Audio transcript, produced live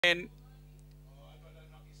And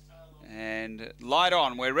light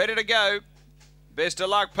on. We're ready to go. Best of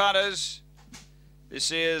luck, punters. This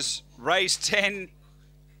is race 10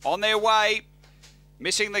 on their way.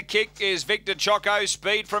 Missing the kick is Victor Choco.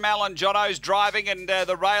 Speed from Alan Jono's driving, and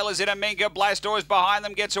the rail is in a minker. Blastoise behind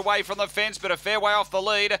them, gets away from the fence, but a fair way off the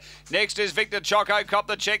lead. Next is Victor Choco. Cop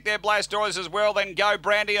the check there. Blastoise as well. Then Go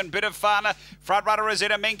Brandy and Bit of Fun. Front runner is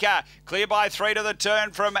in a minker. Clear by 3 to the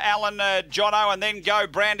turn from Alan Jono, and then Go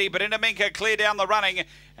Brandy. But in a minker, clear down the running.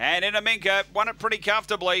 And in a minker, won it pretty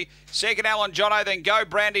comfortably. Second, Alan Jono, then Go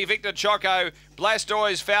Brandy, Victor Choco.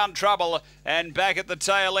 Blastoise found trouble. And back at the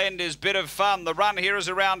tail end is Bit of Fun. The run here is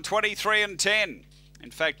around 23 and 10. In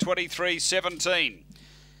fact, 23-17.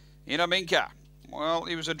 In a minker. Well,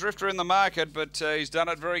 he was a drifter in the market, but he's done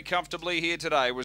it very comfortably here today.